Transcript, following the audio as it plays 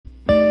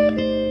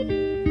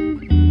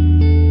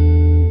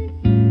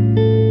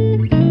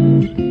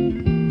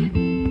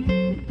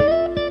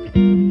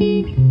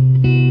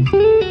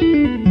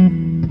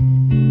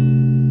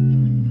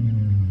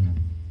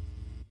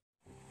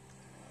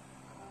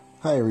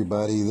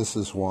everybody. This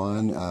is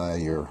Juan,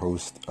 your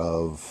host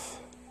of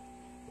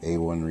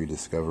A1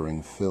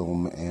 Rediscovering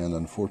Film, and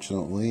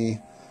unfortunately,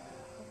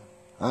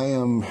 I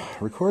am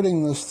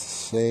recording this to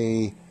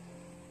say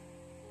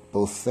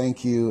both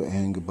thank you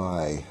and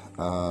goodbye.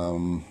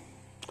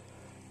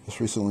 Just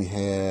recently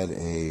had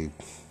an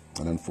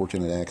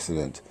unfortunate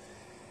accident,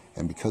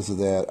 and because of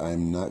that,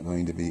 I'm not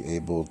going to be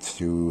able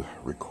to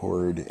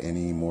record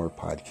any more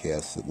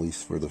podcasts, at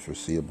least for the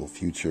foreseeable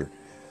future.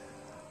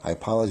 I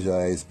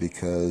apologize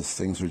because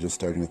things are just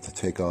starting to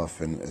take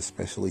off, and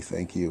especially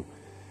thank you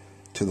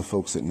to the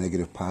folks at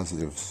Negative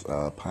Positives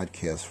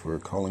podcast for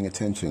calling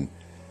attention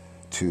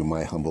to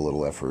my humble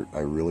little effort. I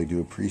really do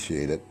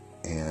appreciate it,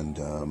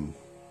 and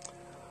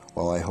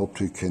while I hope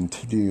to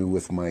continue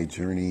with my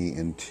journey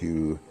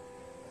into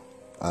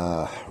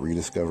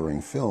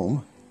rediscovering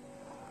film,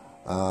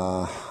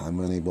 I'm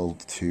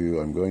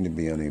going to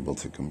be unable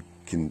to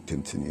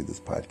continue this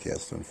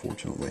podcast,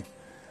 unfortunately.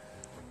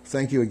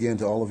 Thank you again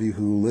to all of you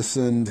who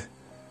listened,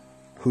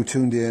 who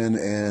tuned in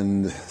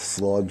and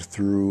slogged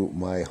through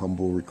my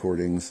humble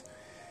recordings.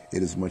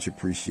 It is much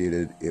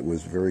appreciated. It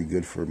was very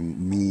good for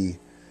me.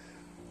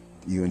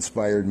 You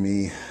inspired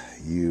me,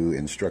 you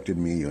instructed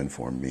me, you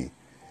informed me.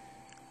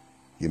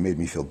 You made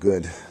me feel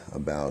good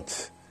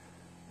about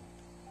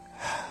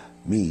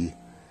me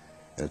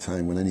at a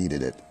time when I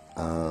needed it.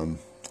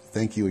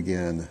 Thank you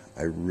again.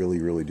 I really,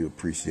 really do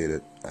appreciate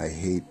it. I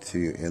hate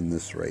to end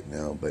this right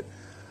now, but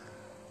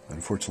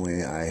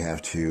unfortunately, I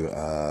have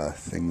to.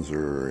 Things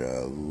are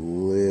a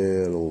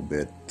little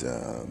bit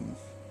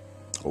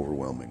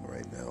overwhelming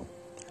right now.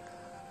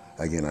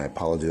 Again, I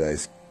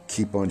apologize.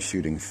 Keep on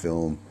shooting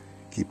film.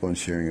 Keep on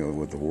sharing it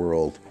with the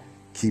world.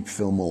 Keep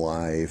film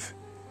alive.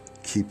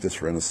 Keep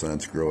this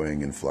renaissance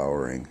growing and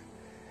flowering.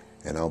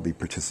 And I'll be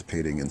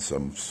participating in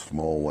some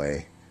small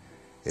way.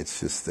 It's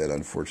just that,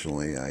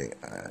 unfortunately, I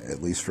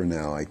at least for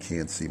now, I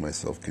can't see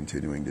myself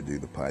continuing to do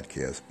the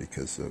podcast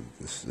because of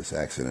this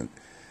accident.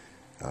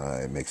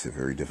 It makes it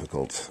very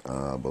difficult,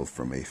 both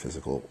from a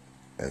physical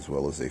as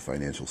well as a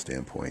financial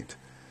standpoint.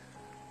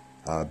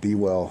 Be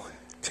well,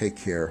 take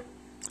care,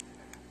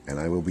 and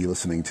I will be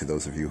listening to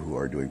those of you who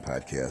are doing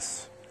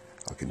podcasts.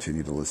 I'll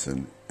continue to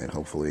listen, and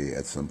hopefully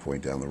at some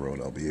point down the road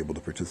I'll be able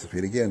to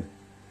participate again.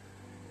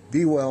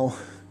 Be well,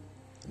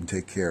 and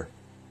take care.